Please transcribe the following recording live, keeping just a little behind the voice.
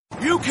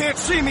You can't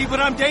see me, but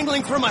I'm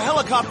dangling from a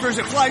helicopter as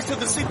it flies to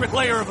the secret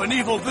lair of an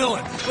evil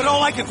villain. But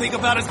all I can think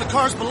about is the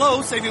cars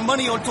below, saving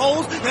money on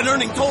tolls and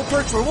earning toll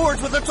perks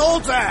rewards with a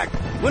toll tag.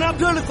 When I'm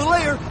done at the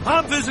lair,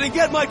 I'm visiting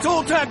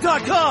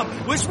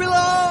GetMyTollTag.com. Wish me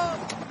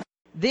luck!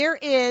 There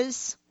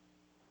is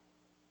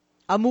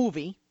a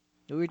movie,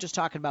 we were just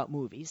talking about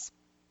movies,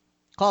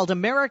 called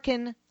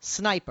American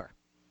Sniper.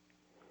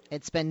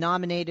 It's been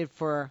nominated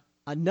for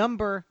a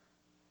number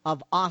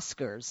of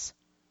Oscars,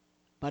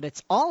 but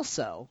it's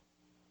also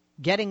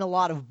getting a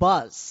lot of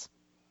buzz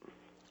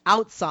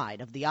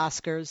outside of the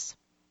Oscars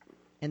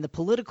and the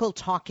political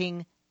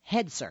talking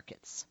head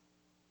circuits.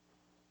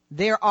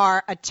 There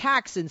are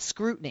attacks and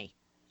scrutiny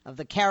of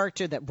the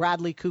character that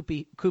Bradley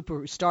Cooper,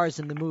 who stars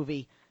in the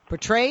movie,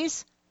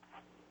 portrays.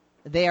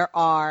 There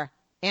are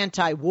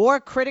anti-war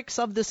critics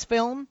of this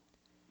film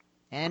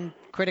and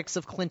critics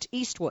of Clint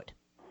Eastwood,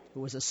 who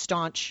was a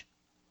staunch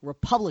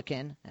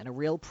Republican and a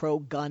real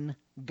pro-gun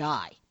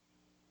guy.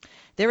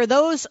 There are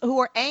those who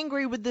are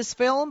angry with this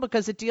film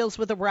because it deals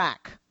with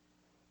Iraq,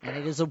 and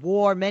it is a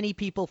war many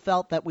people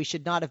felt that we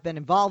should not have been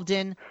involved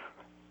in,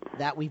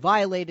 that we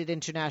violated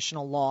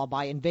international law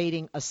by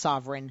invading a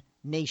sovereign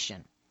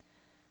nation.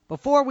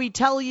 Before we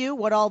tell you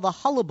what all the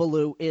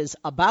hullabaloo is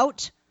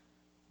about,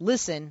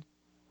 listen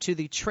to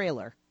the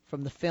trailer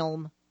from the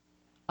film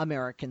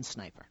American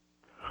Sniper.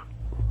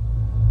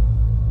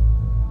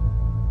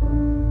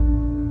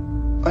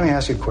 Let me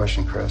ask you a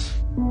question, Chris.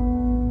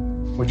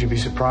 Would you be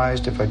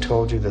surprised if I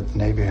told you that the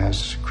Navy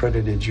has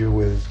credited you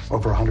with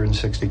over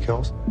 160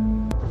 kills?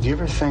 Do you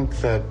ever think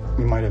that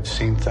you might have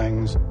seen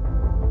things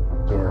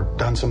or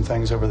done some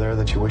things over there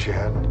that you wish you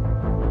hadn't?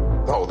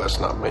 Oh, that's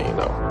not me,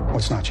 no.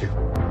 What's not you?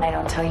 I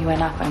don't tell you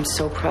enough. I'm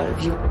so proud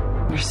of you.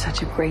 You're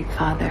such a great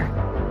father.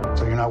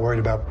 So you're not worried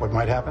about what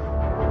might happen?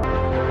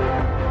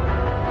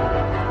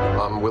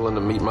 I'm willing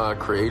to meet my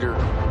creator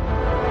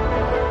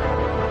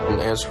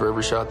and answer for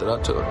every shot that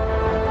I took.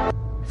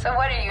 So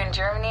what, are you in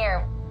Germany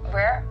or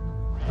where?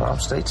 I'm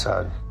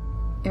stateside.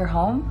 You're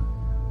home?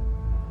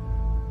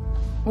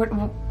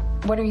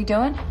 What are you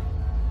doing?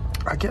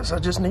 I guess I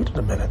just needed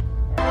a minute.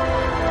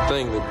 The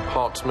thing that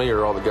haunts me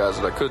are all the guys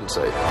that I couldn't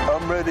save.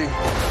 I'm ready.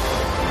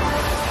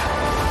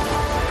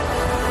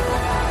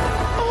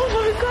 Oh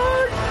my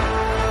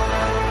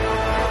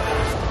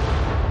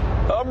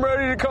God! I'm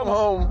ready to come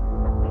home.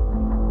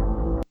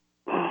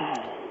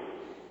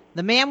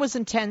 The man was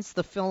intense.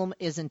 The film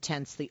is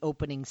intense. The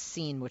opening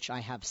scene, which I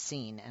have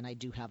seen, and I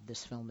do have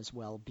this film as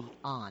well,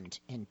 beyond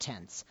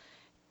intense.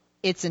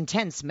 It's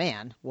intense,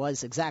 man,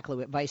 was exactly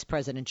what Vice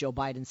President Joe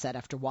Biden said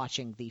after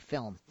watching the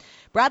film.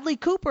 Bradley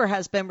Cooper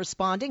has been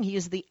responding. He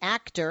is the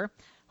actor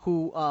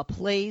who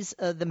plays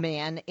the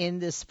man in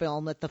this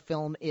film that the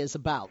film is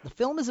about. The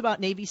film is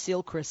about Navy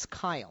SEAL Chris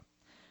Kyle.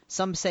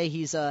 Some say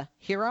he's a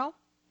hero.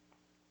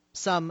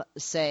 Some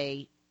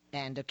say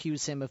and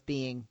accuse him of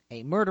being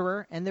a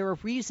murderer, and there are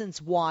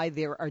reasons why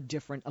there are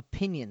different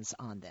opinions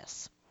on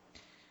this.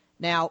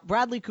 Now,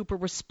 Bradley Cooper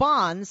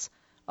responds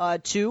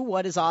to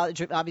what is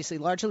obviously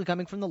largely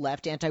coming from the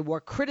left, anti-war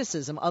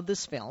criticism of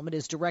this film. It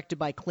is directed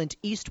by Clint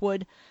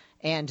Eastwood,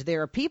 and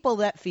there are people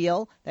that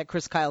feel that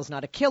Chris Kyle's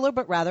not a killer,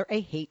 but rather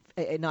a hero,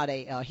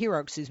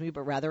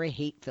 but rather a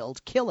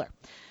hate-filled killer.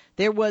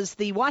 There was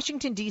the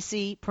Washington,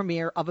 D.C.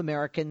 premiere of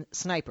American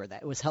Sniper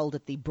that was held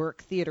at the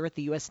Burke Theater at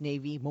the U.S.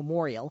 Navy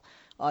Memorial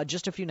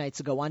just a few nights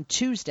ago on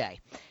Tuesday.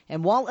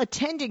 And while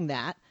attending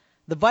that,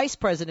 the Vice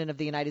President of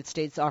the United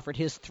States offered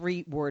his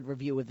 3-word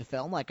review of the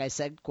film. Like I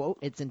said, quote,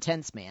 "It's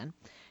intense, man."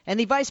 And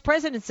the Vice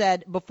President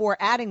said, before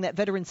adding that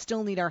veterans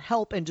still need our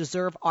help and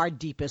deserve our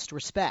deepest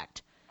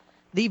respect.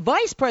 The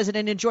Vice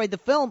President enjoyed the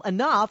film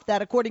enough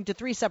that, according to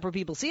 3 separate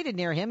people seated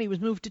near him, he was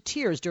moved to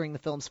tears during the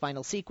film's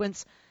final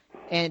sequence.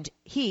 And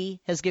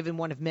he has given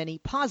one of many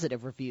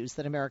positive reviews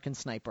that American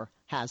Sniper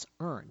has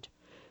earned.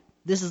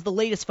 This is the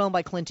latest film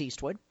by Clint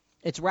Eastwood.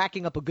 It's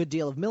racking up a good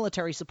deal of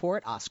military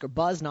support. Oscar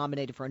buzz,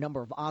 nominated for a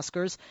number of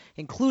Oscars,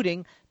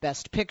 including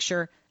Best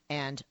Picture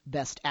and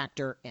Best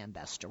Actor and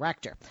Best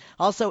Director.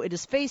 Also, it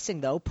is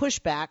facing, though,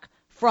 pushback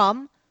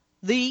from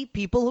the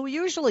people who are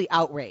usually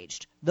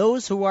outraged,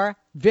 those who are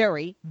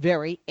very,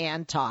 very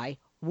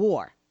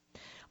anti-war.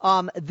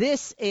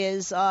 This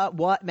is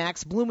what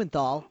Max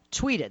Blumenthal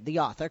tweeted, the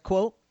author,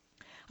 quote,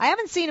 "I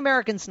haven't seen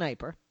American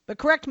Sniper, but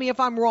correct me if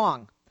I'm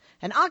wrong.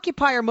 An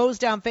occupier mows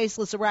down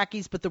faceless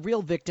Iraqis, but the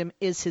real victim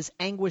is his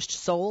anguished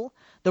soul.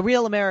 The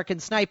real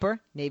American Sniper,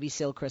 Navy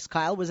SEAL Chris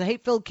Kyle, was a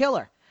hate-filled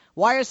killer.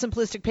 Why are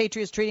simplistic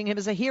patriots treating him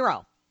as a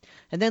hero?"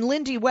 And then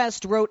Lindy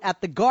West wrote at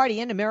The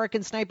Guardian,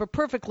 "American Sniper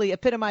perfectly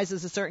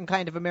epitomizes a certain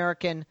kind of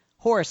American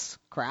horse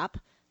crap,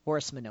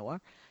 horse manure."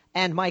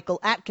 And Michael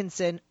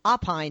Atkinson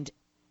opined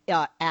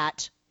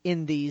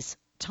in these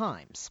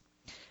times.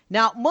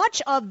 Now,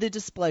 much of the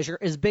displeasure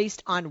is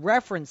based on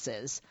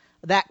references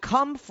that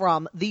come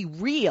from the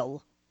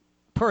real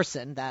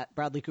person that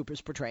Bradley Cooper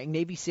is portraying,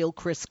 Navy SEAL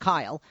Chris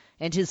Kyle,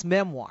 and his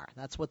memoir.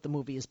 That's what the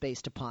movie is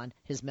based upon,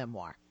 his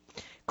memoir.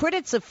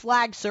 Critics have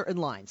flagged certain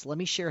lines. Let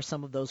me share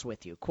some of those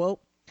with you. Quote,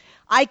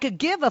 "I could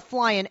give a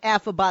flying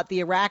F about the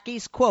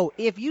Iraqis. Quote,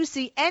 if you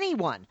see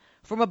anyone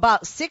From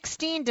about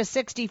 16 to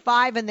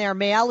 65 and they're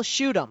male,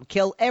 shoot 'em.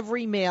 Kill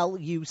every male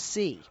you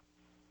see.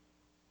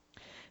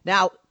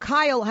 Now,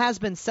 Kyle has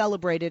been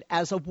celebrated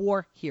as a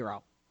war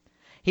hero.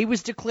 He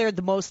was declared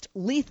the most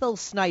lethal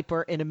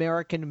sniper in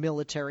American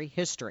military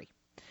history.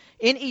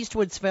 In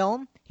Eastwood's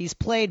film, he's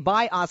played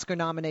by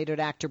Oscar-nominated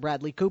actor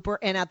Bradley Cooper,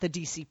 and at the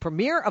D.C.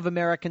 premiere of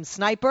American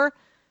Sniper,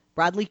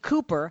 Bradley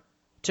Cooper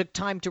took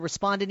time to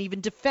respond and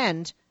even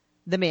defend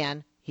the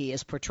man he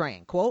is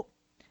portraying. Quote,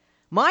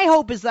 "My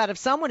hope is that if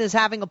someone is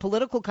having a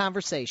political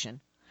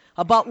conversation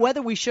about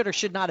whether we should or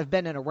should not have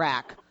been in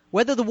Iraq,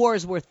 whether the war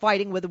is worth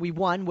fighting, whether we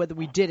won, whether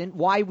we didn't,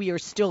 why we are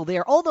still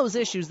there, all those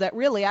issues that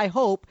really, I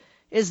hope,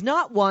 is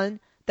not one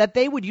that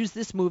they would use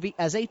this movie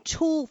as a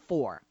tool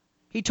for."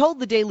 He told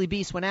the Daily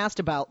Beast when asked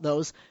about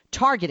those,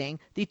 targeting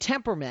the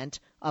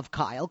temperament of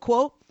Kyle,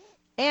 quote,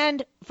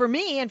 "And for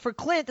me and for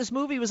Clint, this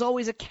movie was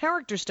always a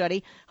character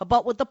study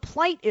about what the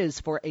plight is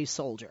for a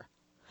soldier.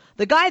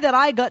 The guy that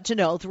I got to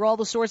know through all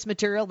the source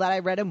material that I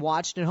read and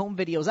watched and home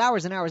videos,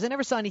 hours and hours, I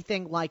never saw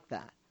anything like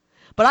that.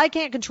 But I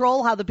can't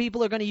control how the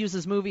people are going to use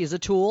this movie as a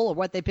tool or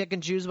what they pick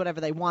and choose,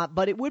 whatever they want,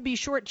 but it would be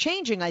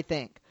shortchanging, I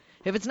think.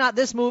 If it's not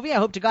this movie, I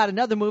hope to God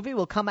another movie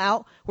will come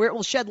out where it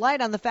will shed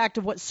light on the fact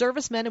of what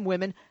servicemen and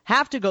women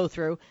have to go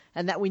through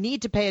and that we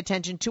need to pay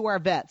attention to our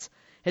vets.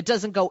 It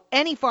doesn't go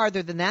any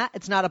farther than that.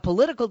 It's not a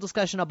political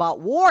discussion about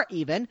war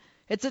even.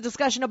 It's a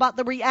discussion about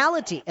the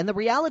reality. And the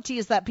reality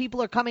is that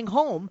people are coming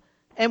home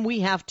and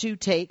we have to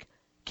take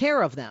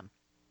care of them."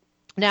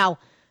 Now,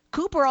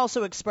 Cooper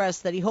also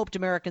expressed that he hoped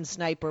American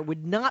Sniper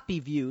would not be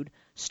viewed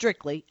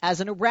strictly as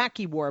an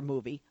Iraqi war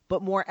movie,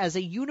 but more as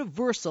a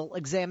universal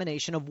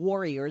examination of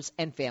warriors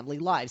and family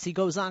lives. He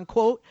goes on,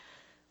 quote,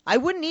 "I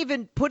wouldn't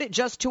even put it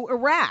just to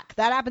Iraq.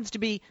 That happens to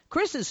be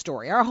Chris's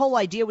story. Our whole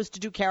idea was to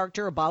do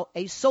character about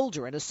a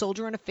soldier and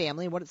a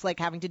family and what it's like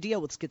having to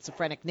deal with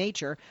schizophrenic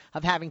nature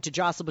of having to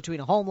jostle between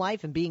a home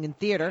life and being in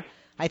theater.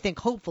 I think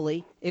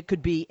hopefully it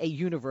could be a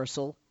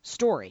universal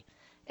story."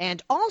 And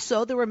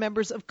also there were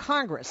members of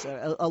Congress,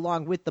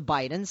 along with the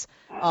Bidens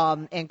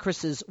and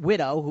Chris's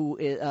widow, who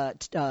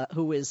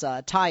is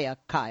Taya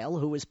Kyle,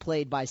 who is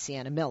played by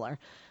Sienna Miller.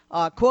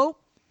 Quote,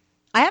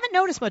 "I haven't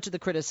noticed much of the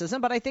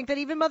criticism, but I think that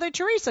even Mother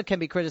Teresa can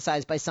be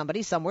criticized by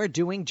somebody somewhere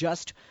doing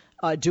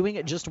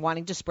it just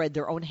wanting to spread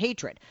their own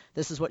hatred."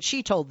 This is what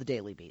she told the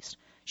Daily Beast.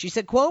 She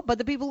said, quote, "But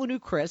the people who knew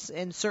Chris,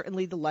 and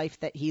certainly the life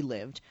that he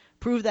lived,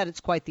 prove that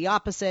it's quite the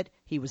opposite.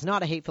 He was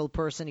not a hateful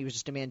person. He was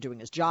just a man doing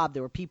his job.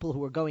 There were people who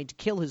were going to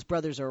kill his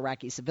brothers or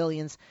Iraqi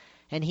civilians,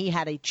 and he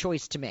had a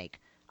choice to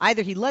make.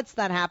 Either he lets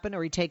that happen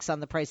or he takes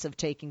on the price of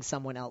taking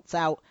someone else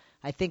out.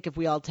 I think if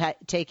we all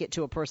take it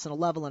to a personal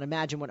level and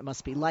imagine what it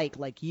must be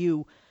like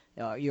you,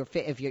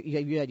 if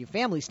you had your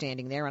family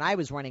standing there and I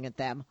was running at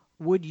them,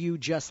 would you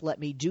just let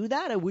me do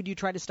that, or would you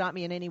try to stop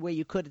me in any way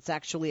you could? It's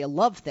actually a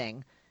love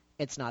thing.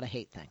 It's not a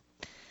hate thing."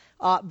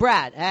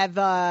 Brad,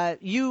 have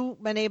you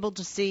been able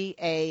to see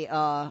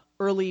a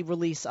early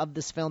release of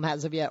this film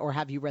as of yet, or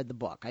have you read the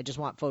book? I just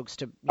want folks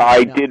to know.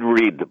 I did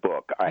read the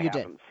book. I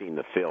haven't seen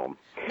the film.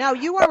 Now,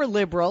 you are a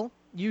liberal.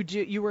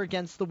 You were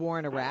against the war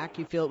in Iraq.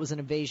 You feel it was an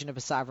invasion of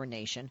a sovereign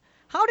nation.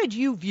 How did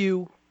you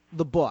view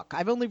the book?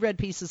 I've only read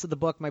pieces of the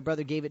book. My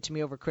brother gave it to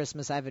me over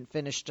Christmas. I haven't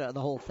finished the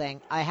whole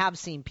thing. I have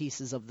seen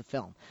pieces of the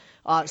film.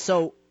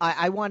 So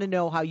I want to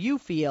know how you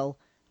feel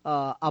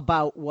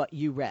about what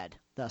you read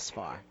thus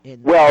far.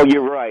 Well,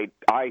 you're right.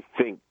 I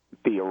think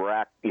the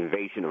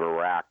invasion of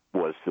Iraq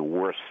was the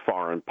worst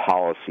foreign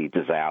policy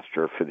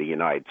disaster for the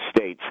United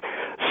States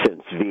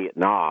since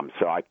Vietnam.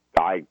 So as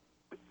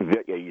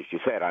you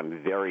said,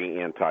 I'm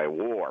very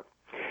anti-war.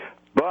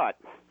 But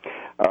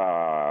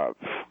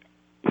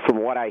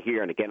from what I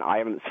hear, and again, I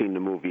haven't seen the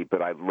movie,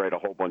 but I've read a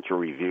whole bunch of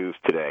reviews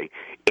today,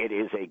 it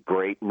is a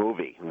great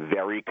movie,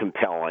 very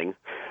compelling.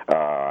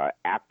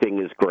 Acting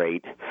is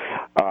great.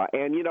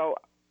 And,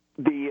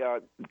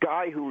 the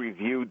guy who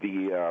reviewed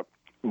the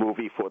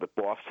movie for the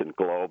Boston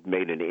Globe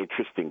made an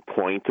interesting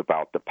point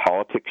about the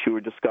politics you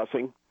were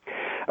discussing.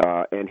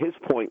 And his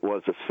point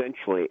was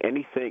essentially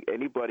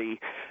anybody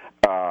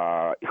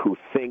who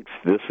thinks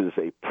this is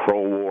a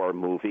pro-war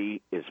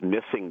movie is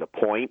missing the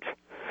point.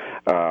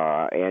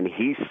 And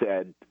he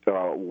said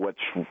what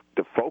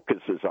the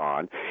focus is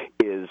on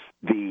is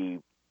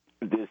the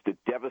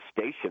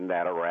devastation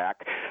that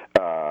Iraq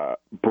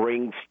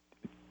brings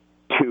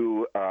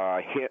to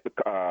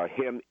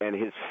him and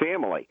his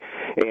family.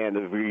 And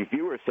the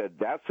reviewer said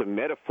that's a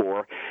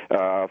metaphor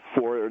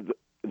for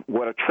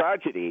what a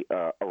tragedy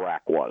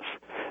Iraq was.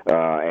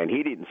 And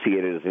he didn't see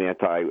it as an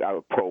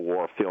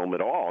anti-pro-war film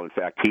at all. In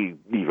fact,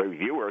 the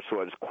reviewer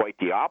saw it as quite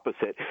the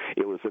opposite.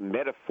 It was a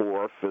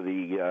metaphor for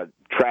the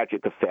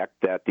tragic effect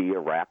that the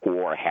Iraq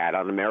War had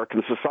on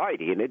American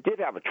society. And it did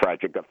have a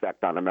tragic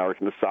effect on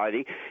American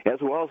society as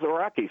well as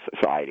Iraqi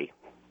society.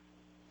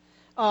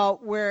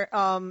 Where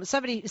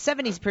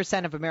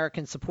 70% of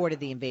Americans supported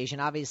the invasion.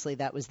 Obviously,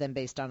 that was then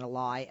based on a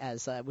lie,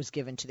 as was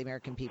given to the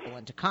American people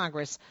and to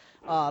Congress.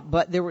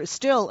 But there were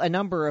still a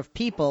number of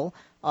people,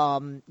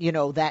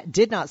 that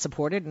did not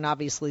support it, and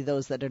obviously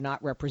those that are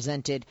not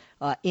represented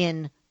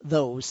in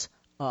those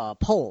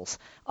polls.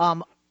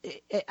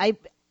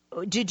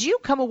 Did you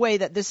come away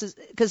that this is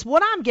 – because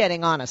what I'm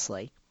getting,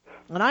 honestly,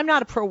 and I'm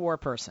not a pro-war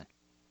person.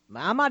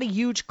 I'm not a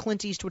huge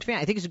Clint Eastwood fan.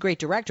 I think he's a great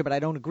director, but I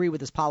don't agree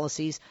with his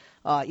policies.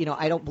 I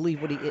don't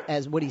believe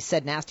what he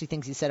said, nasty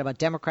things he said about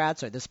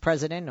Democrats or this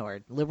president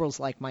or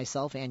liberals like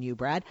myself and you,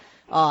 Brad,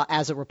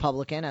 as a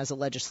Republican, as a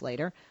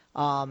legislator.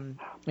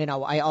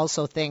 I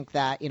also think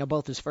that,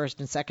 both his first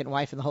and second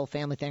wife and the whole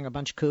family thing are a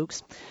bunch of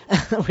kooks,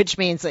 which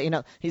means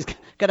that, he's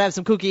got to have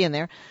some kooky in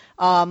there.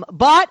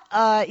 But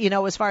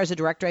as far as a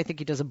director, I think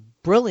he does a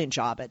brilliant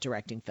job at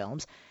directing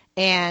films.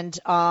 And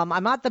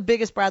I'm not the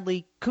biggest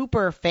Bradley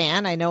Cooper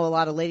fan. I know a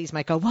lot of ladies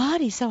might go, what?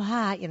 He's so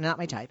hot. Not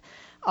my type.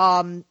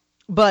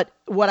 But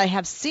what I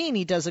have seen,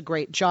 he does a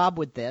great job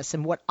with this.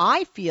 And what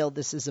I feel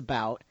this is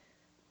about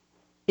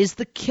is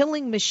the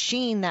killing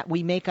machine that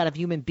we make out of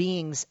human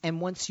beings. And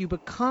once you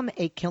become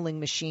a killing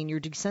machine, you're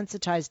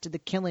desensitized to the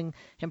killing,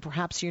 and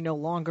perhaps you're no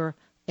longer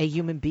a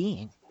human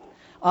being.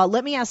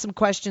 Let me ask some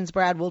questions,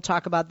 Brad. We'll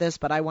talk about this,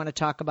 but I want to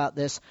talk about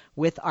this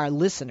with our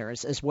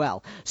listeners as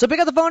well. So pick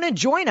up the phone and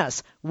join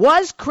us.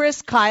 Was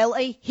Chris Kyle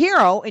a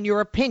hero, in your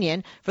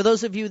opinion? For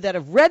those of you that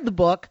have read the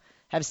book,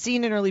 have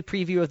seen an early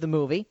preview of the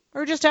movie,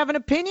 or just have an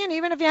opinion,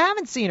 even if you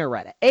haven't seen or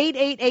read it.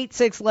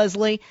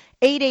 8886-LESLIE,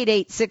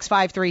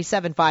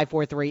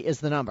 888-653-7543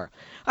 is the number.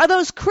 Are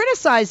those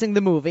criticizing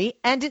the movie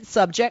and its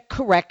subject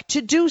correct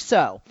to do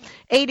so?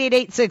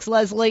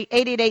 8886-LESLIE,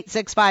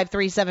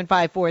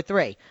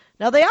 888-653-7543.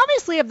 Now, they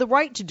obviously have the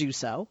right to do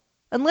so,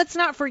 and let's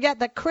not forget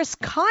that Chris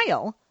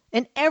Kyle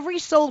and every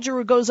soldier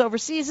who goes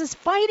overseas is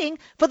fighting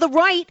for the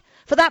right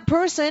for that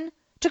person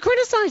to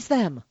criticize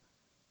them.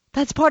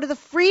 That's part of the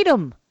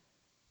freedom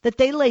that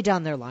they lay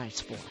down their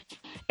lives for.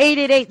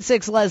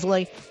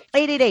 888-6-LESLIE,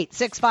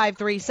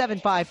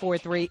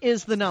 888-653-7543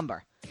 is the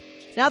number.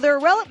 Now, there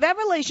are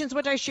revelations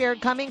which I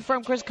shared coming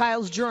from Chris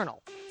Kyle's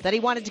journal that he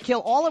wanted to kill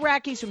all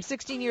Iraqis from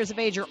 16 years of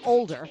age or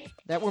older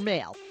that were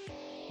male.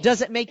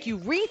 Does it make you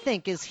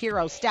rethink his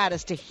hero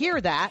status to hear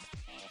that?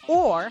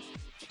 Or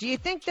do you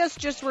think this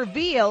just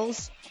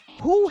reveals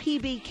who he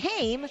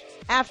became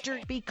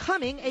after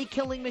becoming a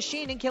killing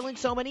machine and killing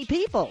so many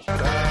people? We're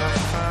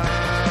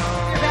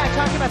back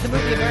talking about the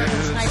movie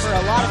American Sniper.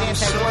 A lot of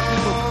anti-war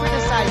people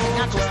criticizing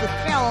not just the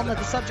film, but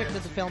the subject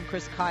of the film,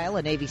 Chris Kyle,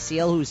 a Navy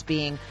SEAL who's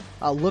being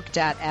looked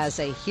at as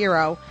a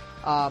hero.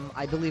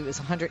 I believe it was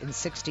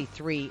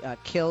 163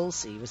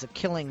 kills. He was a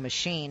killing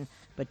machine,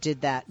 but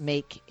did that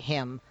make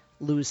him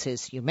lose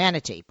his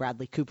humanity?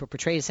 Bradley Cooper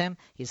portrays him.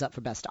 He's up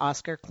for Best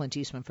Oscar, Clint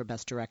Eastwood for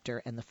Best Director,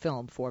 and the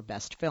film for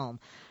Best Film.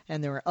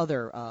 And there are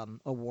other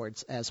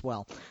awards as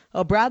well.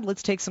 Brad,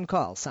 let's take some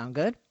calls. Sound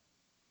good?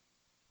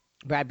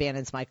 Brad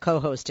Bannon's my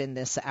co-host in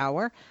this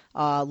hour.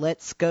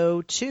 Let's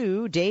go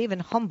to Dave in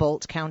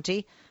Humboldt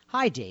County.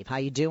 Hi, Dave. How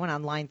you doing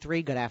on line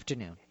 3? Good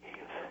afternoon.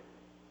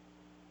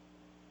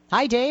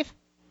 Hi, Dave.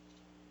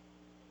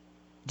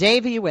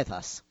 Dave, are you with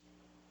us?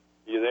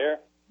 You there?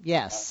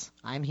 Yes,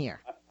 I'm here.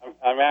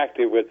 I'm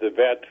active with the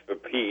Vets for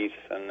Peace,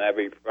 and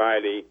every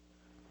Friday,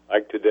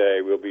 like today,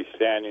 we'll be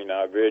standing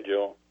our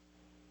vigil.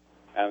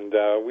 And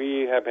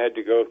we have had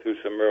to go through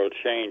some real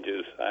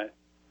changes.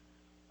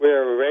 We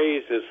were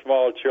raised as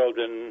small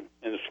children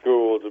in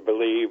school to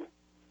believe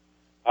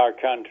our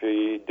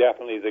country,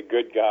 definitely the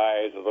good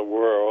guys of the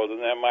world, and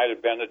there might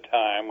have been a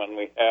time when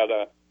we had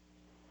a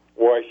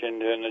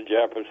Washington, a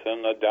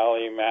Jefferson, a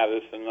Dolly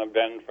Madison, a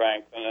Ben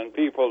Franklin, and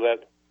people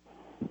that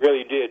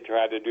really did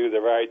try to do the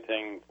right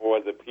thing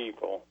for the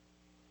people.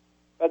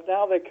 But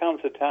now there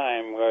comes a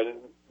time where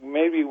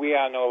maybe we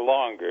are no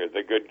longer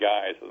the good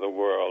guys of the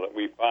world.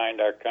 We find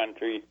our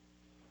country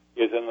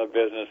is in the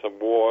business of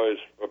wars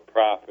for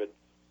profit,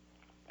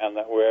 and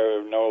that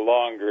we're no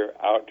longer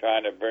out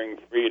trying to bring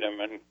freedom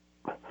and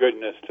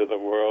goodness to the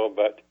world,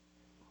 but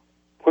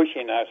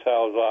pushing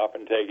ourselves off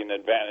and taking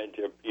advantage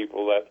of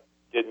people that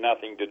did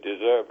nothing to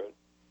deserve it.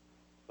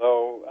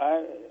 So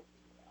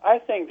I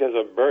think there's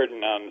a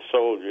burden on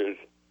soldiers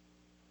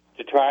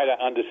to try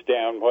to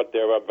understand what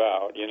they're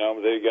about.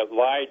 They get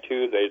lied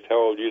to. They're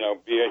told,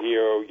 be a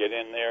hero, get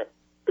in there,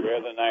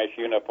 wear the nice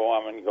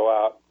uniform, and go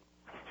out,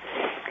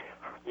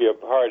 be a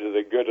part of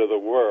the good of the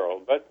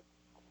world. But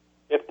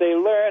if they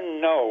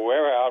learn, no,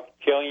 we're out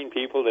killing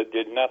people that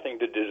did nothing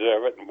to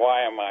deserve it, and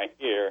why am I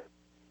here?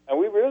 And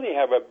we really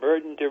have a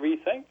burden to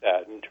rethink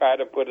that and try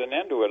to put an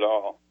end to it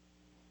all.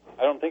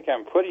 I don't think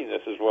I'm putting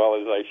this as well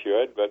as I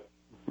should, but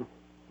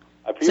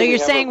so you're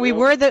saying we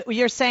were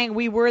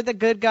the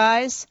good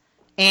guys,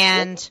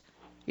 and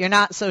you're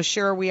not so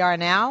sure we are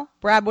now?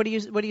 Brad, what do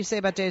you say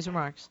about Dave's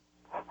remarks?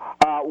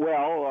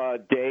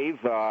 Dave,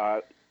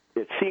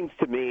 it seems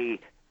to me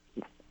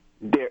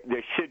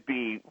we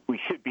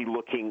should be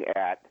looking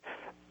at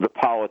the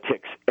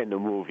politics and the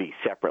movie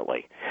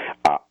separately.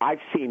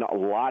 I've seen a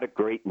lot of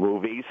great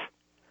movies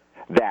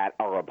that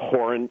are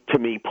abhorrent to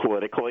me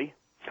politically.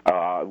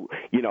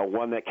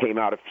 One that came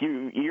out a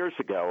few years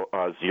ago,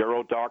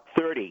 Zero Dark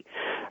 30,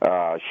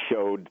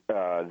 showed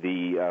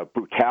the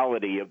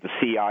brutality of the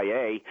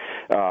CIA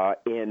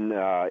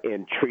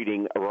in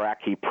treating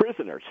Iraqi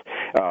prisoners.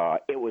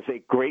 It was a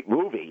great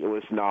movie. It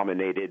was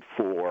nominated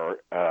for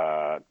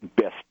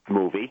Best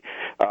Movie.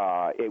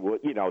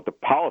 The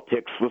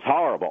politics was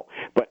horrible,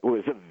 but it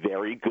was a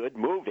very good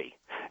movie.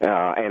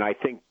 And I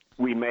think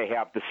we may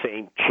have the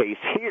same case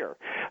here.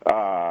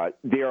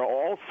 There are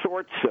all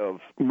sorts of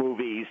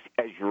movies,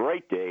 as you're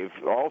right, Dave,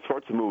 all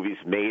sorts of movies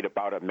made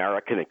about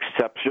American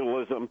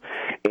exceptionalism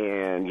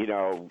and,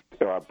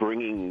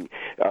 bringing,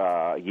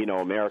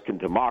 American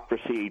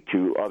democracy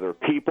to other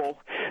people.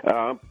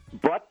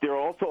 But there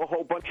are also a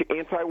whole bunch of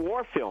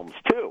anti-war films,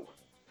 too.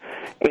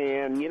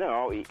 And,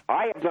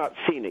 I have not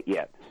seen it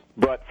yet.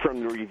 But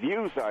from the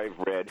reviews I've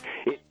read,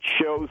 it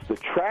shows the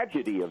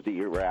tragedy of the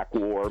Iraq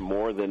War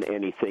more than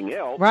anything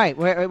else. Right.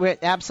 I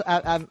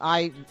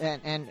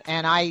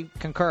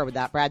concur with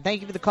that, Brad.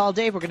 Thank you for the call,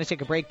 Dave. We're going to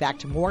take a break. Back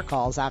to more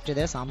calls after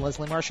this. I'm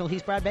Leslie Marshall.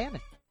 He's Brad Bannon.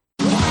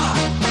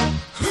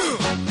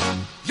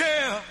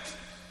 Yeah.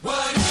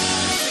 What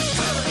is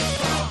good?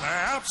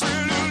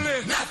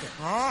 Absolutely nothing.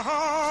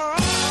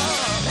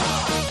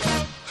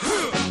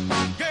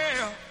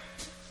 Yeah.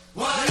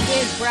 What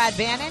is Brad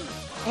Bannon?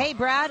 Hey,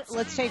 Brad,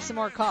 let's take some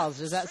more calls.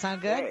 Does that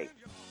sound good? Hey.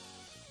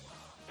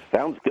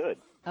 Sounds good.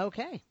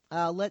 Okay.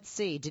 Let's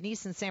see.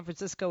 Denise in San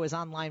Francisco is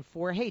on line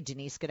 4. Hey,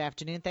 Denise, good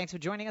afternoon. Thanks for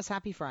joining us.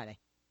 Happy Friday.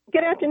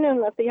 Good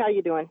afternoon, Leslie. How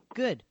you doing?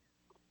 Good.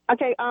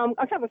 Okay, I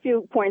have a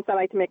few points I'd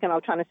like to make, and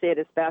I'll try to say it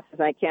as fast as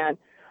I can.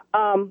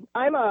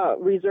 I'm a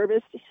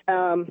reservist,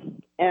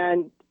 and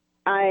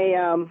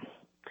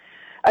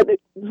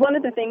one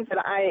of the things that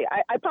I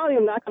probably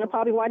am not going to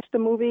probably watch the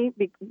movie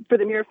for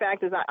the mere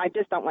fact is I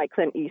just don't like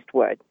Clint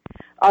Eastwood.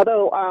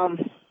 Although, I'm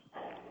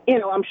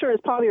sure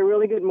it's probably a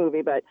really good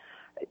movie, but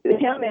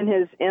him and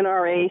his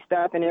NRA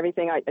stuff and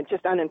everything, I'm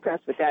just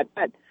unimpressed with that.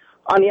 But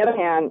on the other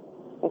hand,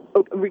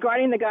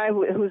 regarding the guy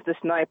who's the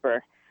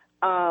sniper,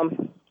 as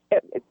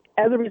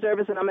a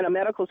reservist and I'm in a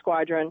medical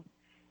squadron,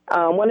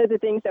 one of the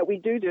things that we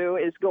do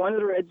is go into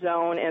the red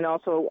zone and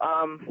also,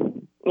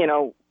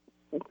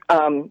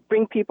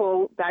 bring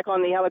people back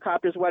on the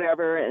helicopters,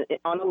 whatever,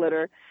 on the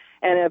litter.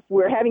 And if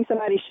we're having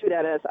somebody shoot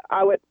at us,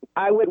 I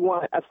would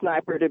want a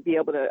sniper to be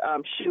able to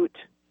shoot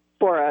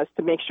for us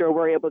to make sure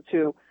we're able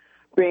to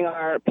bring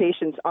our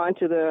patients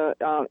onto the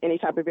any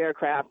type of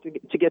aircraft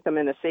to get them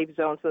in a safe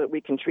zone so that we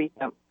can treat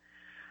them.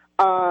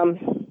 I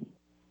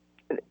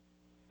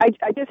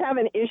just have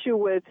an issue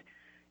with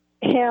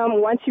him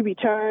once he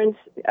returns.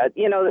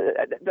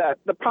 The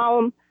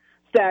problem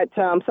that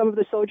some of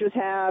the soldiers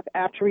have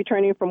after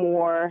returning from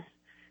war,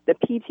 the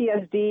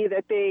PTSD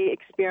that they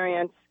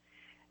experience,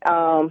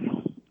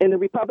 and the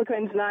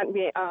Republicans not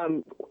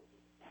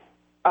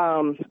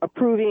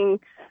approving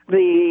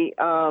the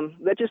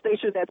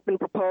legislation that's been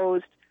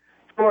proposed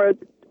for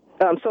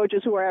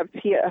soldiers who have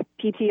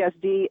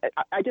PTSD.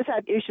 I just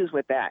have issues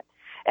with that.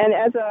 And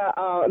as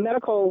a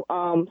medical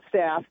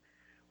staff,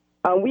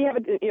 we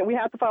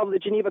have to follow the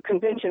Geneva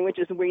Convention, which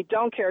is we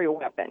don't carry a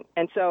weapon,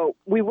 and so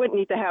we would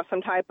need to have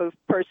some type of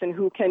person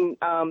who can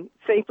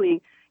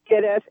safely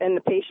get us and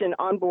the patient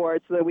on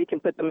board so that we can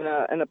put them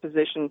in a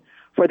position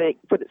so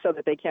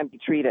that they can be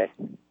treated.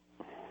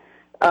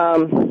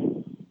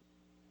 So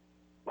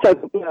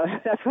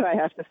that's what I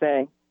have to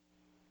say.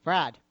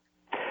 Brad.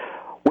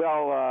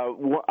 Well,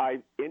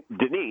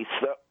 Denise,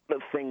 the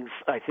things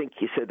I think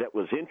you said that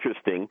was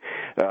interesting,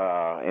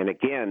 and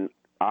again,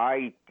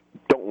 I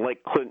don't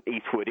like Clint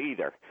Eastwood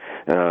either,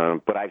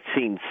 but I've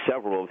seen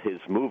several of his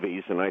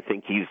movies, and I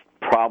think he's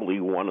probably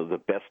one of the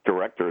best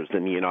directors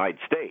in the United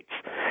States,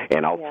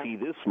 and I'll see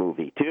this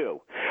movie too.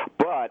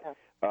 But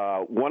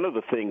one of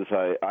the things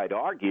I'd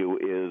argue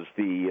is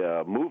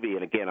the movie,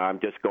 and again, I'm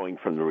just going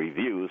from the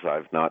reviews,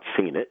 I've not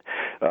seen it,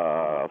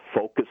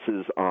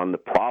 focuses on the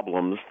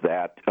problems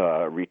that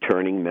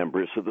returning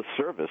members of the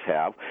service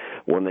have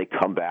when they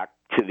come back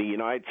to the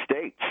United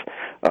States.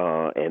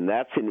 And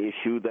that's an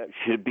issue that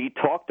should be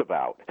talked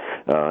about.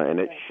 And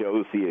it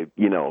shows the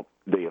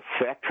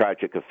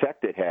tragic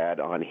effect it had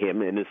on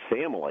him and his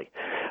family.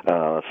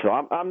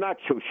 So I'm not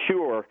so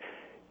sure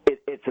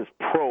it's as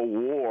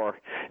pro-war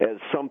as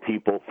some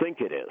people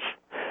think it is.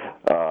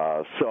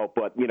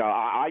 But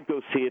I'd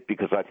go see it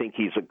because I think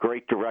he's a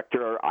great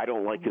director. I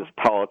don't like his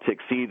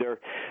politics either,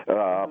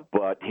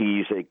 but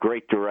he's a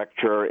great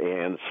director,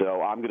 and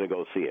so I'm going to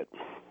go see it.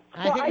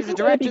 I think he's a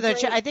director that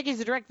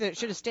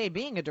should have stayed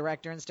being a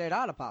director and stayed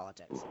out of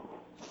politics.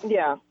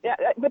 Yeah.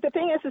 But the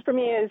thing is for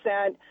me is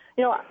that,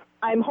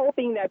 I'm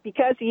hoping that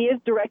because he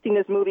is directing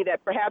this movie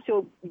that perhaps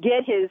he'll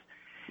get his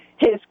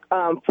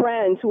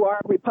friends who are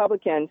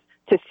Republicans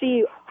to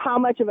see how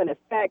much of an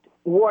effect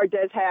war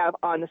does have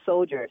on the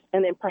soldiers.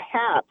 And then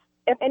perhaps,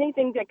 if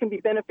anything that can be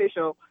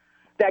beneficial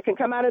that can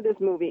come out of this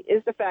movie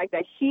is the fact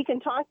that he can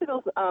talk to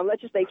those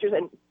legislatures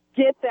and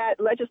get that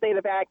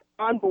legislative act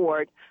on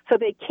board so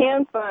they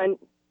can fund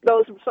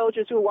those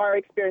soldiers who are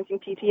experiencing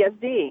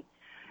PTSD,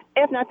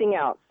 if nothing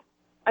else.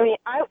 I mean,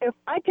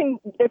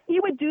 if he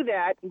would do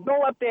that,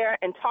 go up there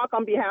and talk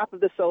on behalf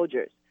of the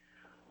soldiers,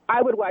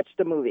 I would watch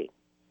the movie.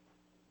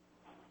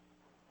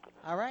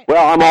 All right.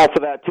 Well, I'm all for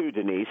that too,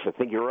 Denise. I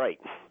think you're right.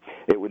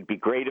 It would be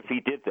great if he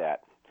did that.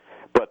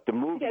 But the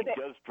movie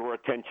does draw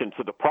attention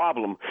to the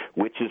problem,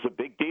 which is a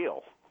big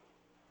deal.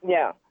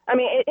 Yeah. I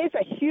mean, it's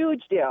a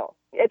huge deal.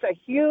 It's a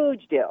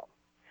huge deal.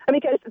 I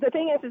mean, because the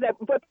thing is that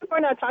what people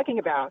are not talking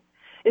about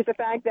is the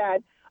fact that,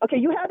 okay,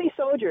 you have these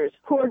soldiers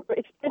who are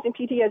experiencing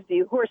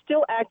PTSD who are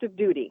still active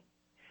duty,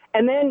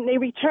 and then they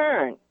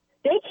return.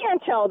 They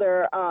can't tell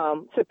their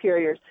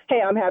superiors,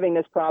 hey, I'm having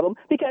this problem,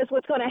 because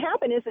what's going to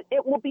happen is that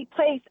it will be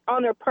placed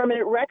on their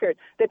permanent record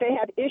that they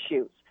had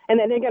issues, and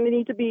then they're going to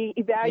need to be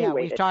evaluated. Yeah,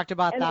 we've talked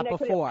about that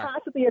before. And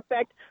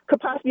that could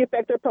possibly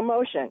affect their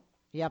promotion.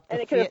 Yep,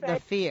 and it could affect the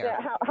fear.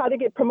 How they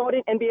get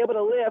promoted and be able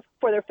to live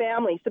for their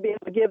families, to be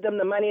able to give them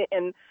the money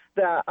and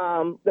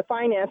the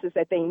finances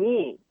that they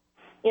need.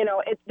 You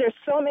know, there's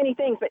so many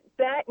things, but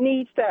that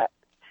needs to,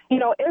 you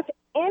know, if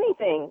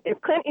anything,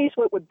 if Clint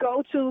Eastwood would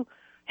go to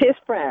his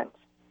friends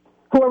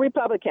who are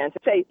Republicans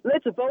and say,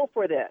 let's vote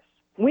for this.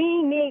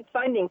 We need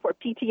funding for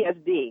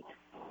PTSD,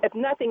 if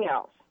nothing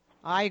else.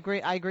 I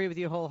agree. I agree with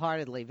you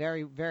wholeheartedly.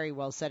 Very, very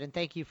well said. And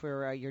thank you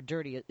for your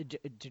duty,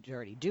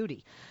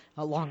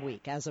 a long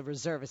week as a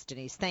reservist,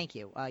 Denise. Thank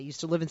you. Used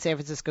to live in San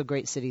Francisco,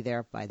 great city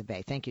there by the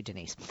bay. Thank you,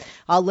 Denise.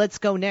 Let's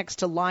go next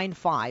to line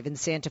 5 in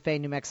Santa Fe,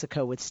 New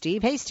Mexico with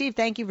Steve. Hey, Steve,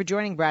 thank you for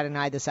joining Brad and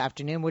I this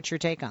afternoon. What's your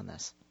take on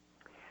this?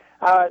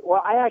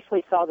 Well, I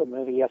actually saw the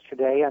movie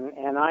yesterday,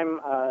 and I'm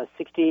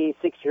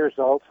 66 years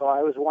old, so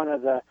I was one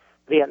of the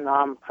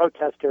Vietnam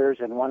protesters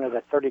and one of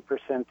the 30%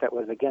 that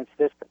was against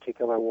this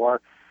particular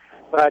war.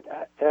 But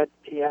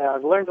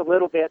I've learned a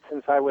little bit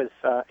since I was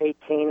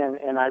 18,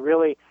 and I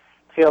really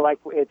feel like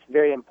it's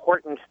very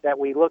important that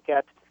we look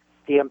at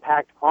the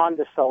impact on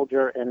the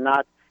soldier and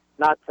not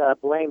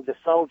blame the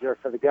soldier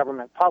for the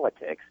government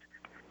politics.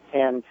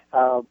 And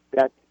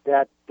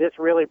that this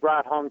really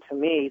brought home to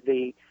me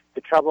the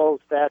troubles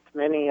that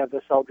many of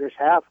the soldiers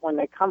have when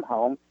they come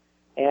home,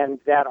 and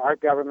that our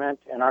government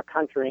and our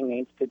country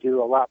needs to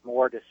do a lot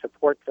more to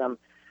support them,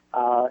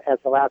 as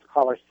the last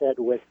caller said,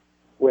 with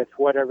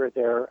whatever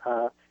their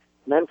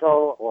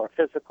mental or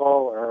physical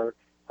or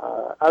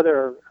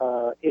other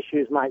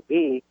issues might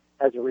be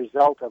as a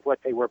result of what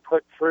they were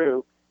put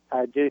through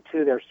due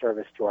to their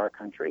service to our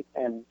country.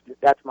 And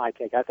that's my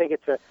take. I think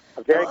it's a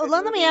very good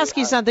Let movie. me ask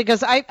you something,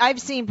 because I've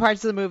seen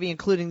parts of the movie,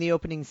 including the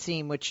opening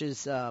scene, which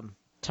is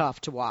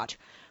tough to watch.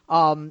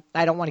 I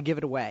don't want to give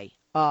it away.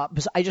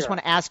 But I just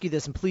want to ask you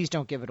this, and please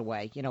don't give it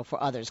away,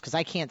 for others, because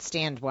I can't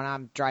stand when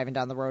I'm driving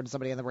down the road and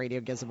somebody on the radio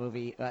gives a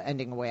movie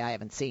ending a way I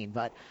haven't seen,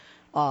 but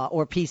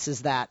or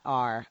pieces that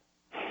are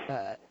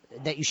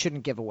that you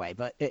shouldn't give away.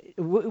 But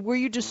were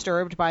you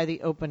disturbed by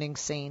the opening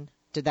scene?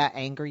 Did that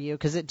anger you?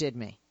 Because it did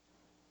me.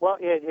 Well,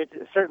 it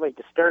certainly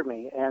disturbed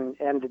me, and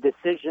the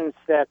decisions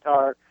that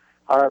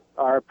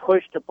are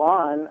pushed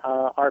upon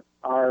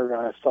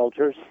our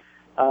soldiers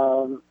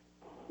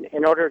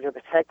in order to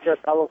protect their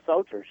fellow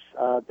soldiers.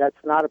 That's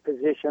not a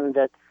position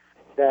that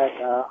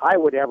I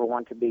would ever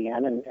want to be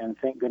in, and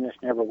thank goodness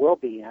never will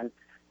be in.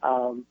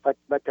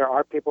 But there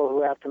are people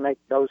who have to make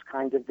those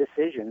kinds of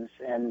decisions,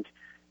 and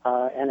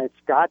it's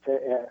got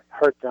to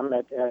hurt them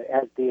as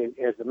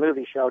the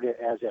movie showed it,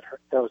 as it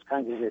hurt, those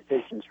kinds of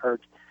decisions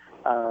hurt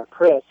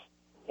Chris,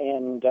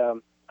 and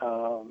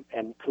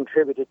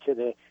contributed to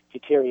the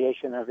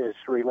deterioration of his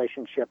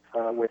relationship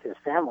with his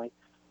family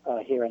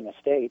here in the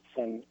States,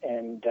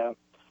 and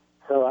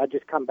so I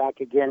just come back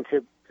again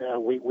to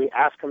we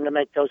ask them to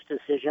make those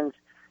decisions.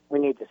 We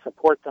need to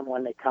support them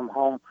when they come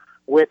home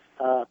with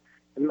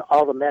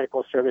all the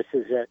medical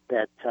services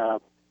that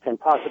can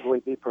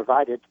possibly be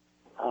provided,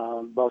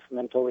 both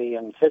mentally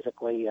and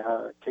physically,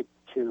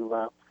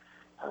 to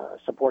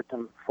support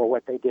them for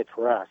what they did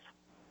for us.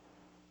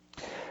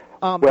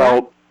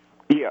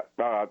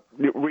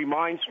 It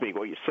reminds me,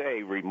 what you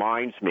say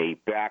reminds me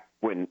back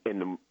when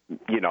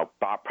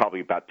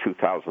probably about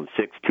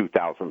 2006,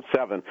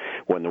 2007,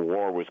 when the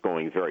war was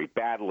going very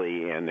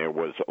badly and there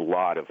was a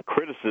lot of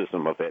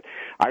criticism of it.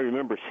 I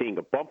remember seeing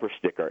a bumper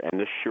sticker, and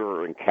this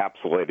sure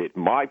encapsulated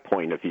my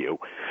point of view.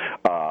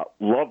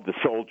 Love the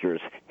soldiers,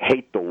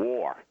 hate the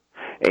war.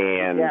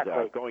 And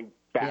going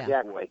back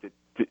to what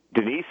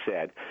Denise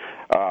said,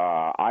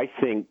 I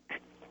think,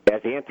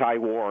 as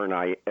anti-war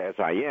as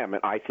I am,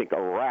 and I think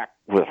Iraq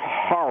was a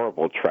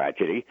horrible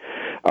tragedy.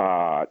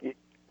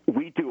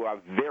 We do a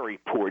very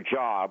poor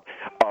job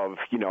of,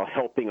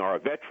 helping our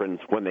veterans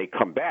when they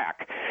come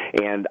back,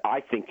 and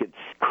I think it's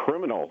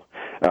criminal.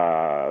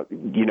 I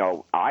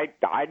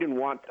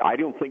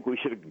don't think we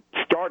should have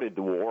started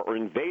the war or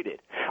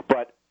invaded,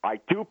 but I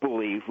do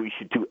believe we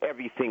should do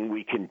everything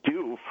we can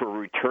do for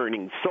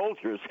returning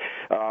soldiers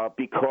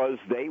because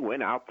they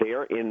went out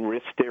there and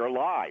risked their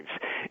lives.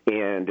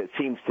 And it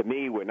seems to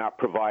me we're not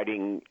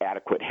providing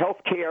adequate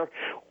health care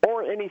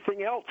or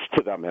anything else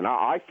to them. And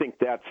I think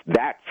that's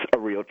a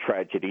real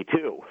tragedy,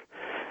 too.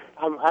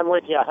 I'm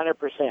with you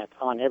 100%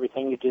 on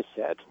everything you just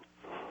said.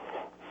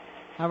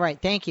 All right,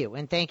 thank you.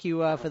 And thank you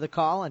for the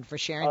call and for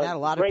sharing that. A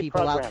lot of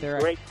people program. out there.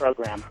 Great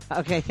program.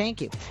 Okay, thank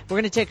you. We're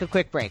going to take a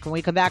quick break. When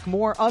we come back,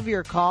 more of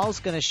your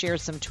calls. Going to share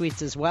some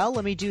tweets as well.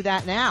 Let me do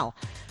that now.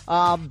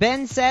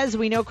 Ben says,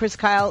 we know Chris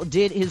Kyle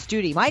did his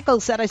duty.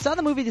 Michael said, I saw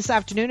the movie this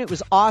afternoon. It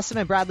was awesome,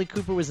 and Bradley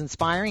Cooper was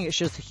inspiring. It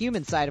shows the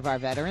human side of our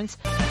veterans.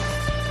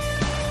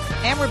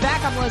 And we're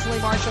back. I'm Leslie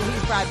Marshall.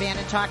 He's Brad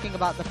Bannon talking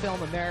about the film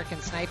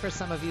American Sniper.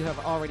 Some of you have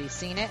already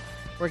seen it.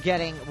 We're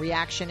getting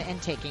reaction and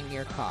taking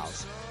your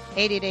calls.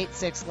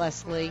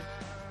 888-6-LESLIE.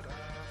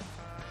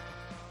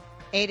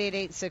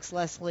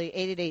 888-6-LESLIE.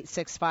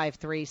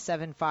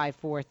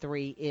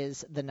 888-653-7543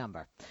 is the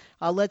number.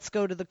 Let's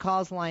go to the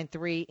calls line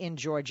 3 in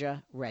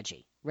Georgia.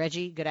 Reggie.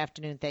 Reggie, good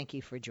afternoon. Thank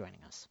you for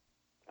joining us.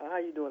 How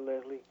you doing,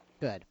 Leslie?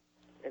 Good.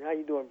 And how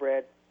you doing,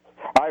 Brad?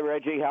 Hi,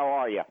 Reggie. How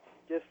are you?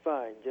 Just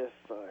fine, just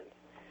fine.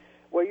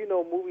 Well, you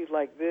know, movies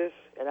like this,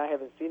 and I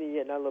haven't seen it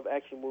yet, and I love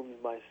action movies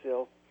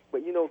myself,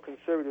 but you know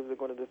conservatives are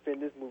going to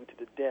defend this movie to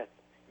the death.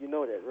 You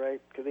know that,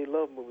 right? Because they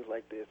love movies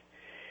like this.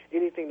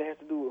 Anything that has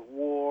to do with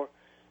war,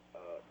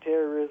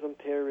 terrorism,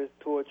 terrorist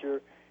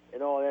torture,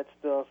 and all that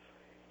stuff,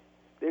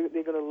 they're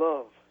going to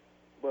love.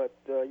 But,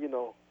 you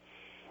know,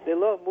 they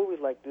love movies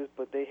like this,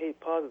 but they hate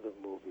positive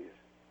movies.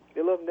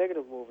 They love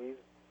negative movies,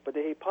 but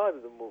they hate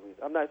positive movies.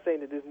 I'm not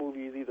saying that this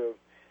movie is either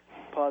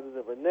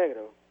positive or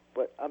negative,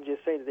 but I'm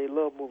just saying that they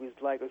love movies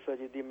like or such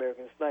as The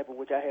American Sniper,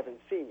 which I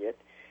haven't seen yet,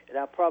 and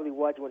I'll probably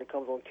watch it when it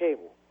comes on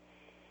cable,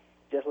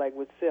 just like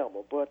with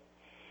Selma. But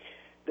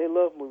they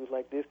love movies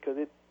like this because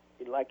it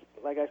like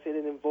I said,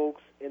 it involves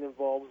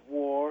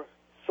war,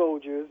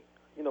 soldiers,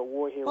 you know,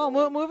 war heroes.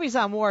 Well, movies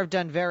on war have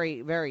done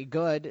very, very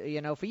good,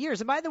 you know, for years.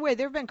 And by the way,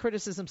 there have been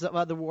criticisms of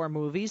other war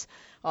movies.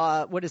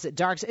 What is it?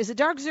 Zero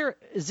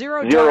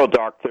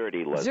Dark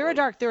 30, Leslie. Zero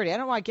Dark 30. I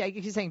don't know why I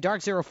keep saying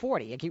Dark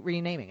 040. I keep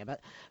renaming it,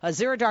 but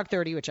Zero Dark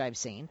 30, which I've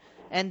seen,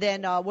 and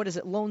then what is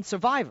it? Lone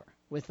Survivor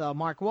with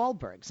Mark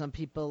Wahlberg. Some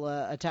people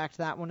attacked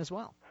that one as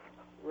well.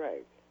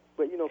 Right.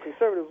 But, you know,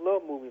 conservatives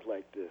love movies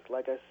like this.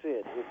 Like I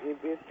said,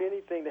 if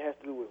anything that has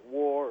to do with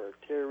war or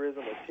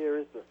terrorism or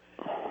terrorists or,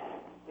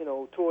 you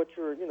know,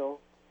 torture, you know,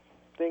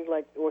 things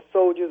like, or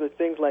soldiers or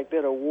things like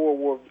that, or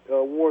war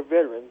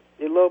veterans,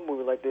 they love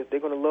movies like this. They're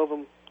going to love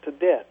them to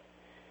death.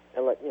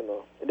 And, like, you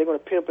know, and they're going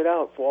to pimp it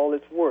out for all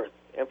it's worth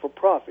and for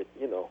profit,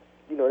 you know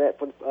that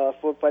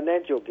for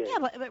financial gain. Yeah,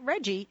 but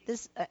Reggie,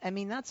 that's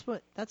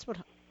what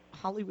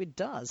Hollywood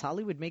does.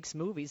 Hollywood makes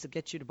movies that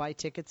get you to buy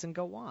tickets and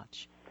go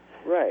watch.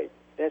 Right.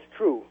 That's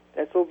true.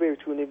 That's so very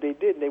true. And if they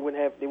didn't, they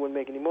wouldn't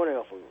make any money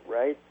off of it,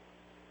 right?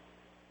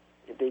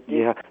 If they did.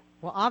 Yeah.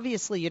 Well,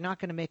 obviously, you're not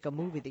going to make a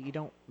movie that you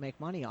don't make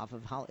money off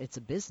of. How it's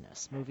a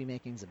business. Movie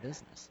making's a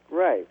business.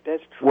 Right.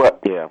 That's true. Well,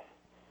 yeah.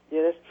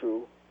 Yeah, that's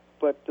true.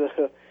 But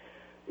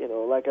you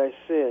know, like I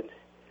said,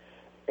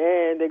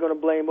 and they're going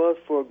to blame us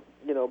for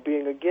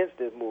being against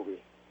this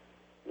movie.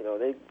 You know,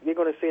 they're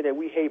going to say that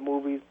we hate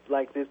movies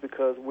like this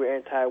because we're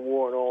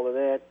anti-war and all of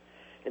that.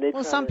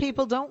 Well, some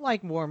people don't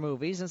like war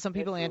movies, and some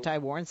people are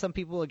anti-war, and some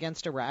people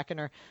against Iraq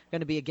and are going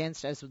to be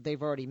against, as they've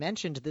already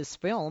mentioned, this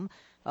film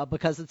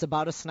because it's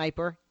about a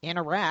sniper in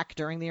Iraq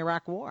during the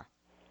Iraq War.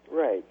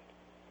 Right,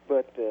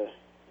 but they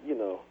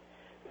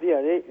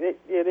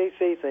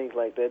say things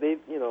like that.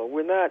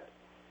 We're not.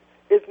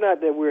 It's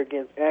not that we're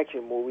against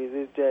action movies.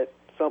 It's that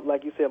something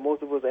like you said,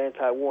 most of us are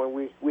anti-war, and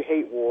we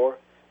hate war.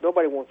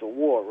 Nobody wants a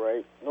war,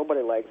 right?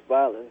 Nobody likes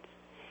violence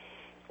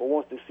or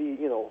wants to see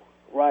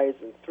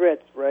riots and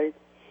threats, right?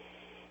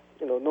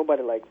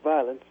 Nobody likes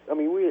violence. I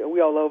mean,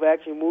 we all love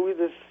action movies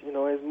as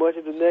much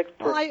as the next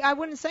person. Well, I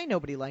wouldn't say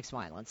nobody likes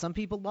violence. Some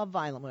people love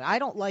violent movies. I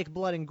don't like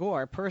blood and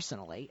gore,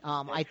 personally.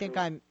 I think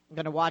I'm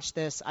going to watch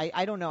this.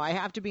 I don't know. I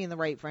have to be in the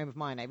right frame of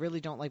mind. I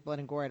really don't like blood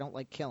and gore. I don't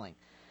like killing.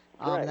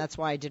 Right. That's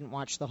why I didn't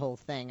watch the whole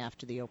thing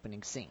after the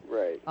opening scene.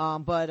 Right.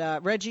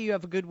 But, Reggie, you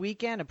have a good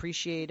weekend.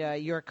 Appreciate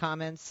your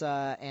comments,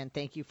 and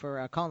thank you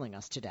for calling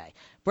us today.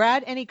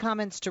 Brad, any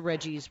comments to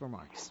Reggie's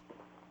remarks?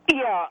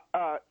 Yeah,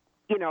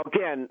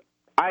 again,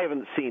 I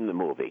haven't seen the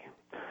movie.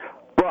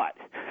 But,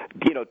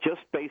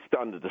 just based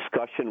on the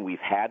discussion we've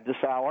had this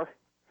hour,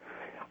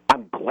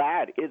 I'm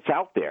glad it's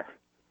out there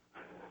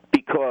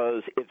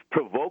because it's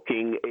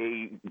provoking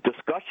a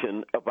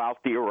discussion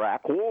about the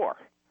Iraq War.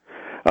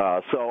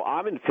 So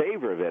I'm in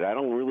favor of it. I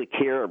don't really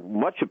care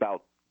much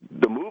about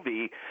the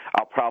movie.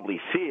 I'll probably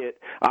see it.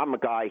 I'm a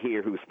guy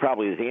here who's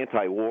probably as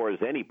anti-war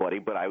as anybody,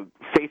 but I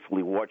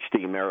faithfully watch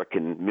the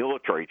American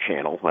military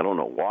channel. I don't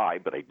know why,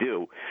 but I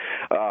do.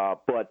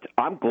 But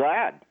I'm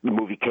glad the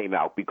movie came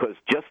out because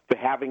just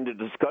having the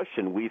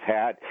discussion we've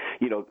had,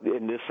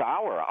 in this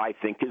hour, I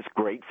think is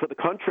great for the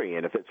country.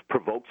 And if it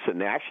provokes a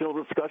national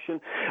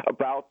discussion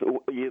about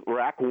the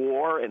Iraq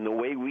War and the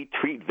way we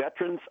treat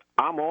veterans,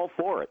 I'm all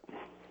for it.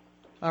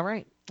 All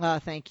right.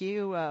 Thank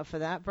you for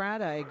that,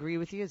 Brad. I agree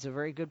with you. It's a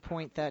very good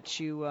point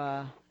that you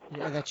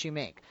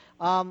make.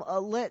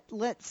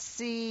 Let's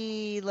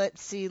see.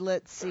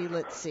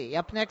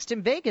 Up next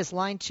in Vegas,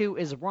 line 2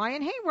 is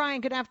Ryan. Hey,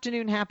 Ryan. Good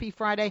afternoon. Happy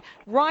Friday.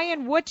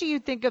 Ryan, what do you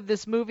think of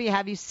this movie?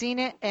 Have you seen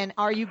it, and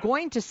are you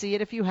going to see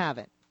it if you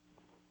haven't?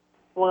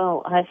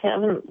 Well, I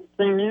haven't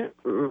seen it.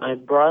 My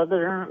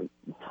brother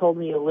told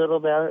me a little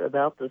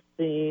about the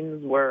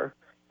scenes where,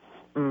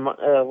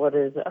 what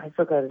is it? I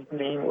forgot his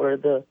name, where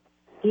the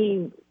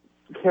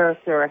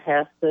character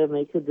has to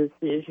make a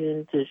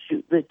decision to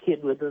shoot the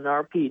kid with an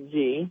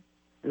RPG.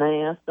 And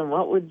I asked him,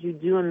 what would you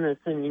do in this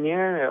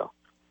scenario?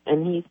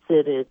 And he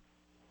said,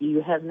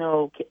 you had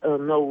no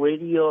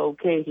radio,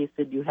 okay? He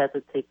said you had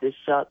to take the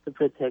shot to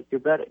protect your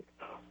buddy.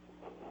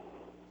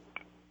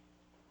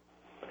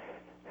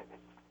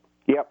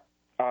 Yep.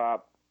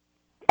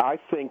 I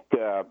think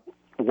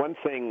one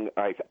thing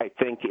I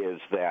think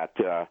is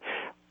that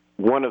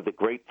one of the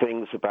great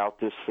things about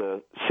this,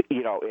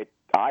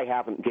 I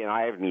haven't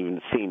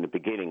even seen the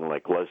beginning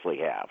like Leslie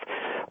have,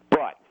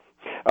 but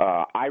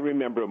I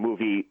remember a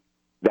movie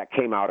that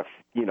came out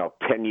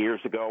 10 years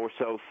ago or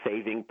so,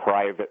 Saving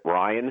Private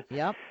Ryan.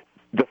 Yep.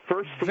 The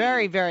first scene,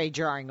 very, very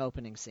jarring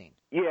opening scene.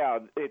 Yeah,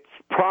 it's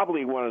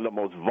probably one of the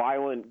most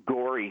violent,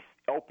 gory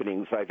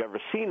openings I've ever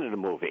seen in a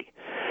movie.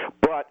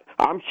 But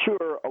I'm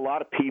sure a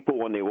lot of people,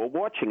 when they were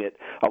watching it,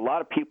 a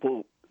lot of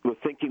people were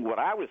thinking what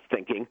I was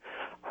thinking.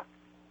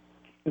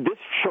 This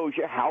shows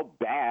you how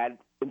bad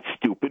and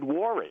stupid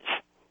war is.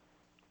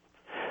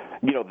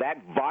 That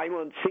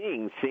violent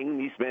seeing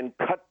these men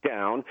cut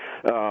down,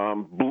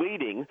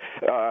 bleeding,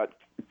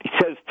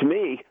 says to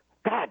me,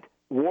 God,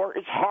 war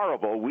is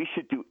horrible. We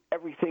should do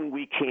everything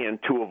we can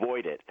to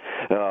avoid it.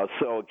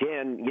 So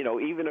again,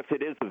 even if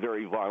it is a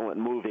very violent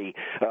movie,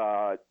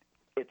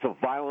 it's a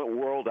violent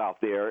world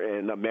out there,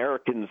 and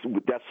Americans,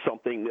 that's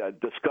something, a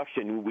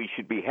discussion we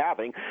should be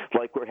having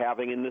like we're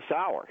having in this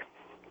hour.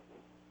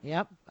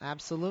 Yep,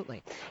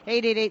 absolutely.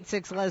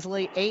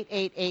 888-6-LESLIE,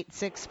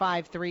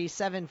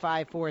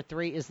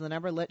 888-653-7543 is the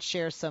number. Let's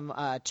share some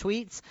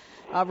tweets.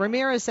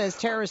 Ramirez says,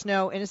 terrorists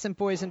no, innocent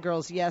boys and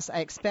girls, yes. I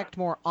expect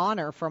more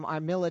honor from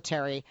our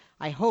military.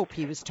 I hope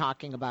he was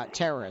talking about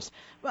terrorists.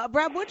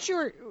 Brad, what's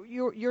your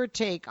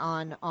take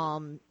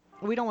on,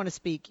 we don't want to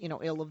speak,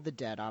 ill of the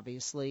dead,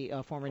 obviously,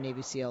 former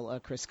Navy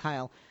SEAL Chris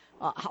Kyle.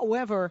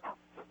 However,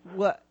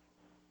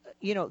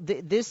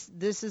 this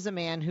is a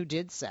man who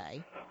did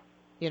say,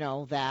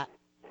 that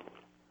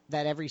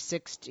every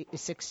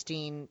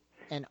 16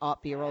 and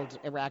up-year-old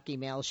Iraqi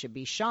male should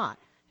be shot.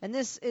 And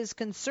this is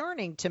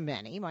concerning to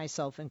many,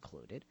 myself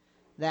included,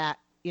 that,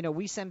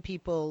 we send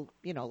people,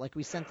 like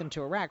we sent them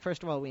to Iraq.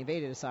 First of all, we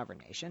invaded a sovereign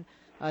nation.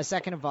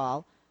 Second of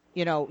all,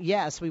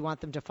 yes, we want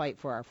them to fight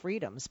for our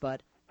freedoms,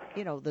 but,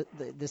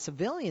 the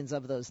civilians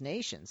of those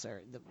nations,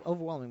 or the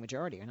overwhelming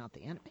majority, are not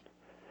the enemy.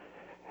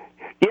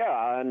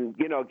 Yeah, and,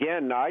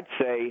 again, I'd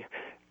say,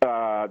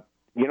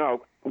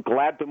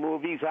 glad the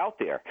movie's out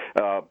there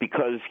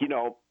because,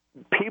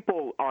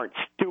 people aren't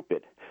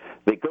stupid.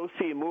 They go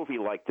see a movie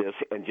like this,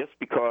 and just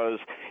because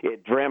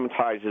it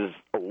dramatizes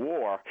a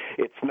war,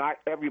 it's not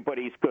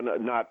everybody's going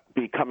to not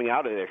be coming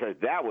out of there.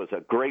 That was a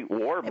great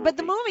war movie. But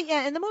the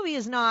movie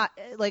is not,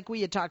 like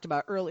we had talked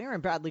about earlier,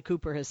 and Bradley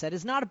Cooper has said,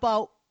 is not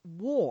about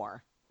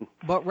war,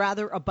 but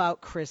rather about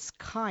Chris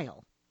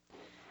Kyle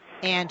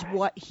and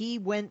what he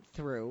went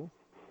through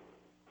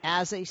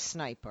as a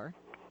sniper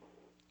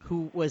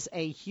who was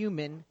a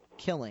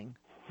human-killing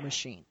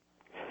machine.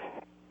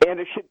 And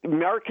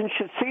Americans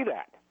should see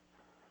that.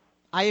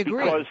 I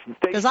agree.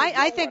 Because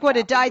I think what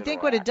it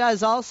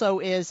does also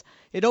is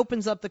it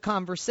opens up the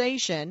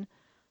conversation,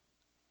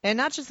 and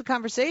not just the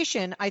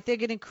conversation. I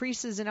think it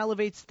increases and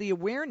elevates the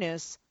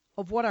awareness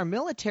of what our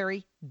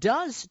military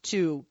does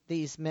to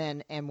these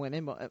men and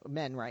women,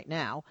 men right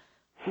now,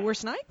 who are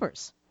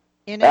snipers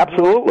in a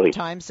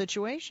wartime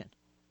situation.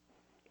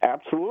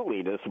 Absolutely.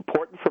 It is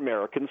important for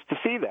Americans to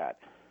see that.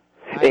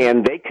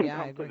 And they can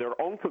come to their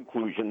own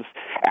conclusions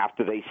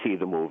after they see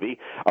the movie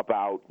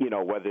about,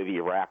 whether the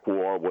Iraq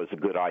War was a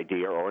good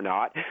idea or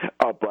not.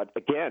 But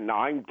again,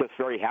 I'm just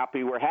very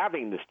happy we're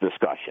having this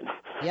discussion.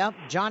 Yep.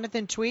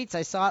 Jonathan tweets,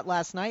 I saw it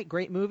last night.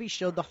 Great movie.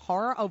 Showed the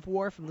horror of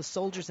war from the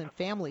soldiers and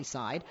family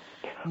side.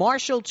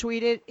 Marshall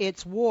tweeted,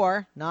 it's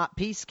war, not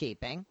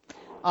peacekeeping.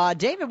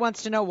 David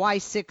wants to know why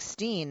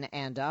 16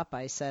 and up.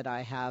 I said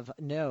I have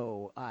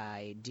no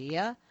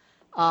idea.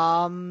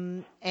 Let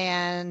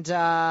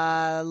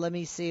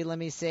me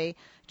see.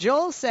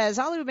 Joel says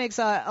Hollywood makes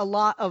a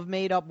lot of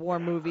made-up war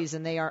movies,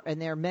 and there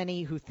are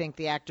many who think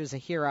the actor's a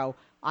hero.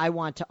 I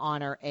want to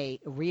honor a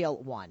real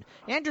one.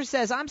 Andrew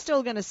says I'm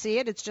still going to see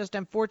it. It's just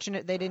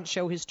unfortunate they didn't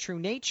show his true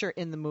nature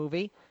in the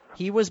movie.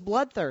 He was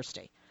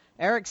bloodthirsty.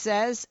 Eric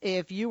says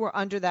if you were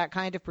under that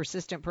kind of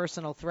persistent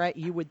personal threat,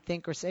 you would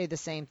think or say the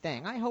same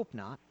thing. I hope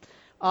not.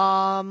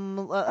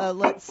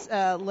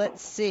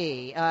 Let's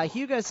see.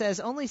 Hugo says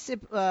only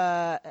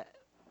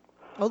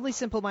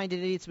simple-minded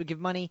idiots would give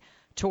money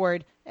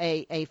toward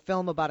a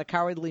film about a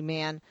cowardly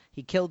man.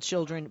 He killed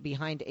children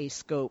behind a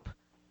scope.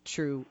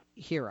 True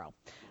hero.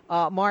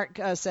 Mark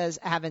says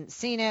haven't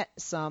seen it.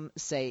 Some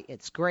say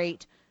it's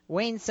great.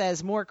 Wayne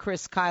says more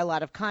Chris Kyle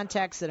out of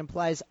context. That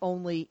implies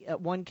only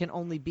one can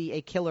only be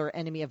a killer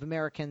enemy of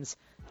Americans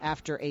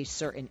after a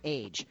certain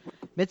age.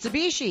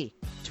 Mitsubishi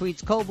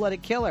tweets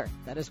cold-blooded killer.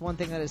 That is one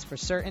thing that is for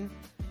certain.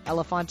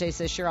 Elefante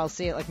says, sure, I'll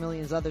see it like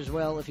millions others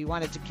will. If he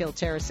wanted to kill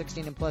terrorists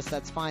 16 and plus,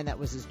 that's fine. That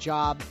was his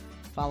job,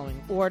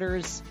 following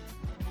orders.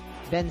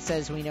 Ben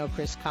says, we know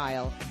Chris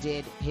Kyle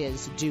did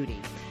his duty.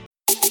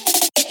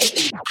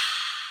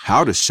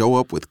 How to show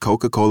up with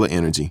Coca-Cola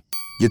Energy.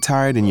 You're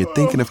tired and you're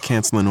thinking of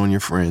canceling on your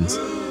friends.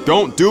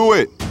 Don't do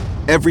it!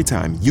 Every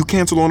time you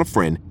cancel on a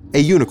friend, a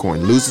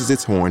unicorn loses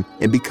its horn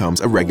and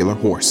becomes a regular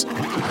horse.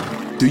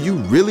 Do you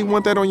really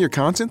want that on your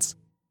conscience?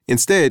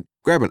 Instead,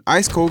 grab an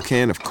ice-cold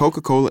can of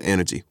Coca-Cola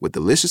Energy with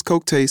delicious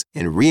Coke taste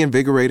and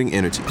reinvigorating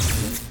energy.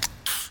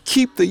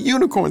 Keep the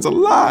unicorns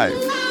alive!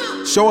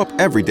 Show up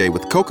every day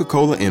with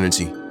Coca-Cola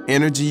Energy.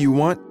 Energy you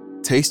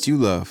want, taste you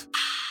love.